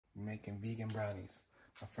making vegan brownies.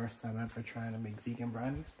 My first time ever trying to make vegan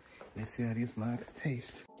brownies. Let's see how these mugs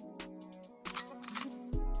taste.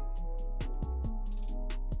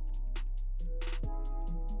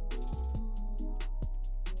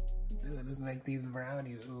 Dude, let's make these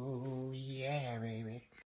brownies. Ooh, yeah, baby.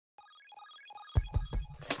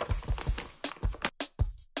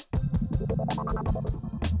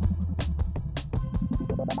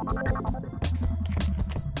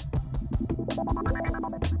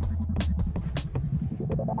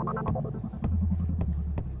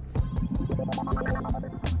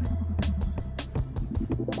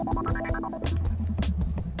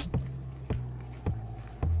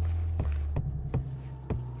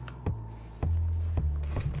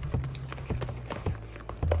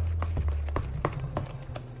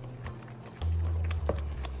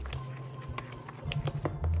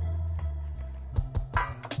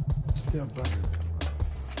 Still butter.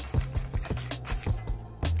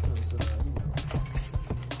 Because,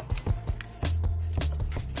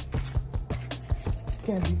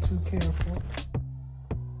 can't be too careful.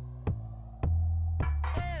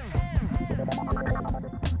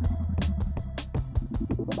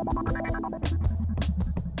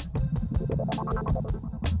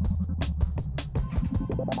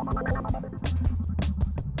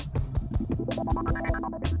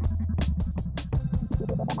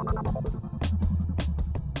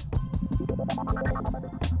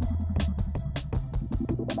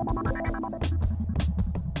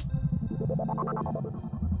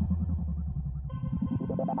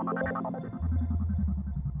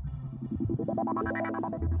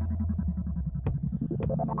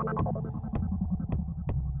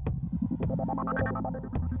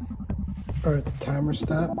 All right, the timer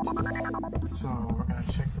stopped. So we're gonna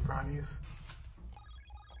check the brownies.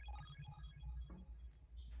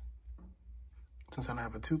 Since I don't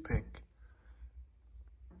have a toothpick.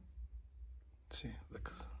 Let's see,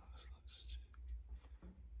 look.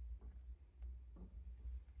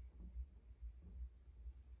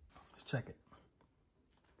 Let's check it.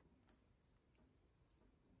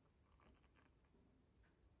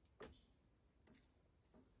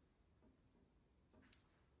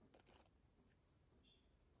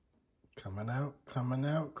 Coming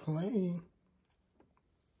out clean.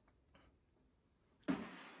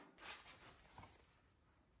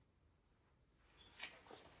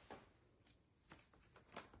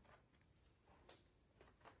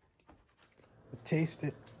 Taste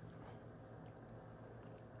it.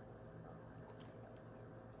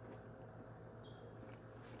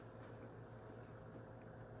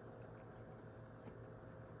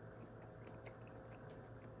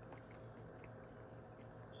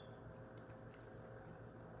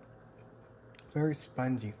 Very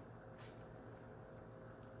spongy.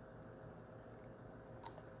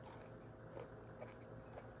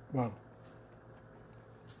 Well,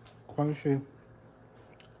 crunchy,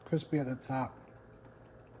 crispy at the top.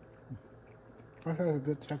 That has a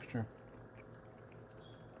good texture.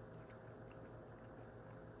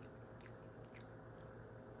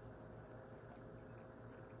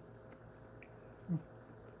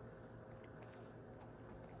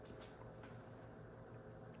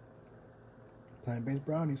 Plant-based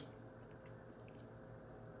brownies.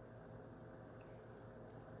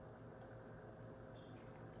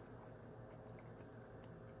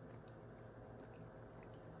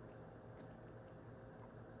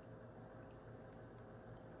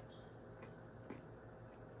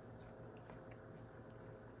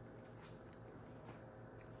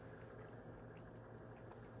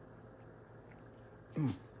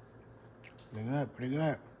 Pretty good, pretty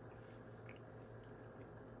good.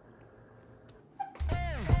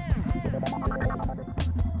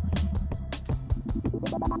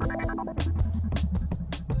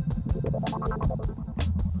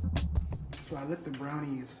 So I let the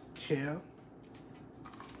brownies chill.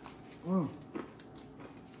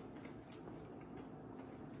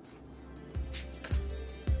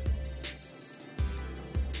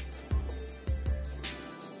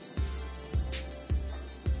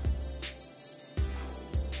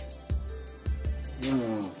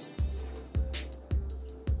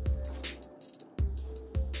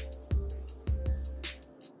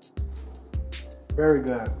 Very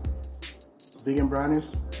good. Vegan brownies,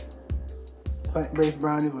 plant-based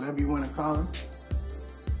brownies, whatever you want to call them.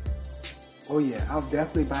 Oh yeah, I'll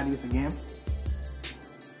definitely buy these again.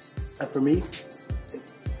 And for me,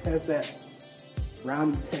 it has that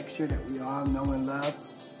brownie texture that we all know and love.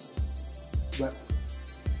 But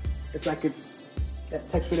it's like it's that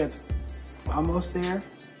texture that's almost there,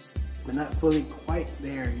 but not fully quite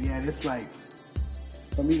there yet. It's like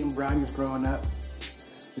from eating brownies growing up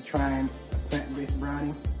to trying a plant-based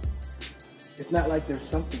brownie. it's not like there's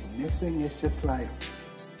something missing. It's just like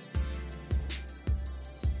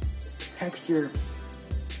the texture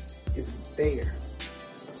is there.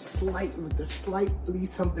 There's slightly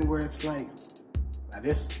something where it's like, now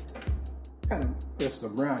this is a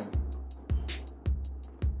brownie.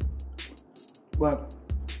 But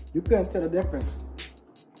you can't tell the difference.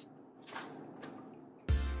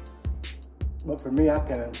 But for me, I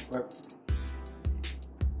can. But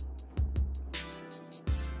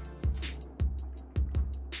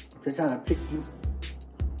if you're kind of picky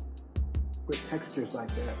with textures like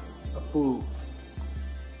that of food.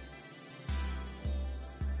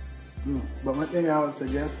 But one thing I would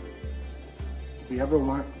suggest, if you ever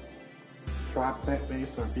want to try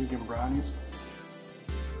plant-based or vegan brownies,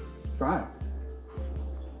 try them.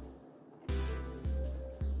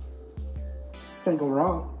 Can't go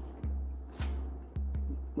wrong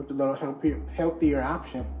with a little healthier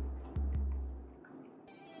option.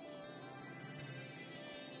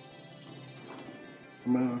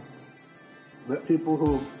 I'm gonna let people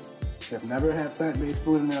who have never had plant-based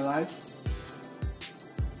food in their life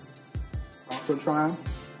also try them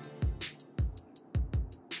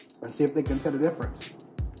and see if they can tell the difference.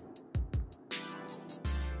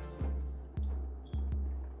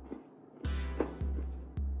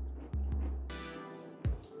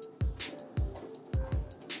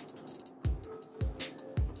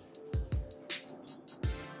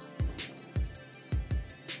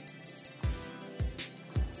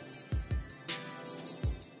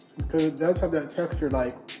 Because it does have that texture,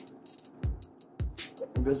 like,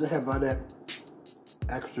 it doesn't have all that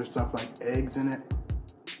extra stuff like eggs in it.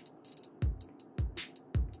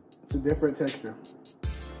 It's a different texture.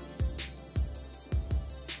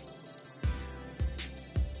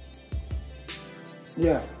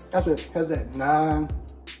 Yeah, that's it. Has that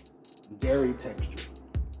non-dairy texture.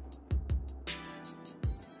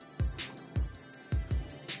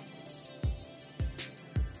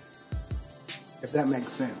 If that makes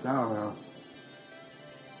sense, I don't know.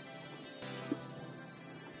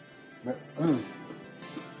 But, oh.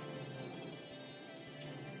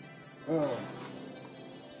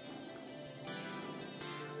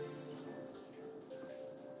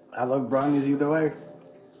 I love brownies either way.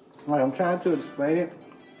 Like, I'm trying to explain it,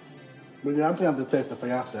 but y'all have to taste it for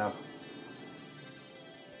yourself.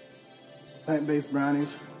 Plant-based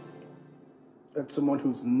brownies. That's someone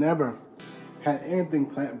who's never had anything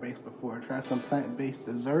plant-based before. Try some plant-based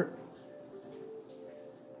dessert.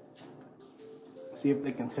 See if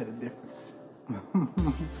they can tell the difference.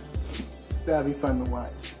 That'll be fun to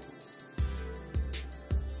watch.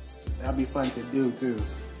 That'll be fun to do too.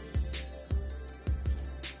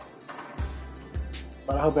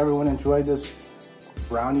 But I hope everyone enjoyed this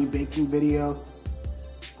brownie baking video.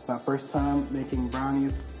 It's my first time making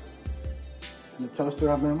brownies in the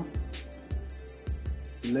toaster oven.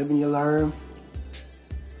 You live and you learn.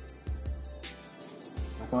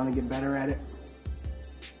 I'm going to get better at it.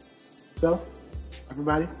 So,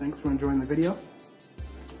 everybody, thanks for enjoying the video.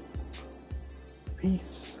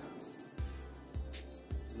 Peace.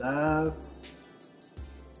 Love.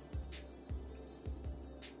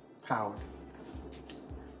 Power.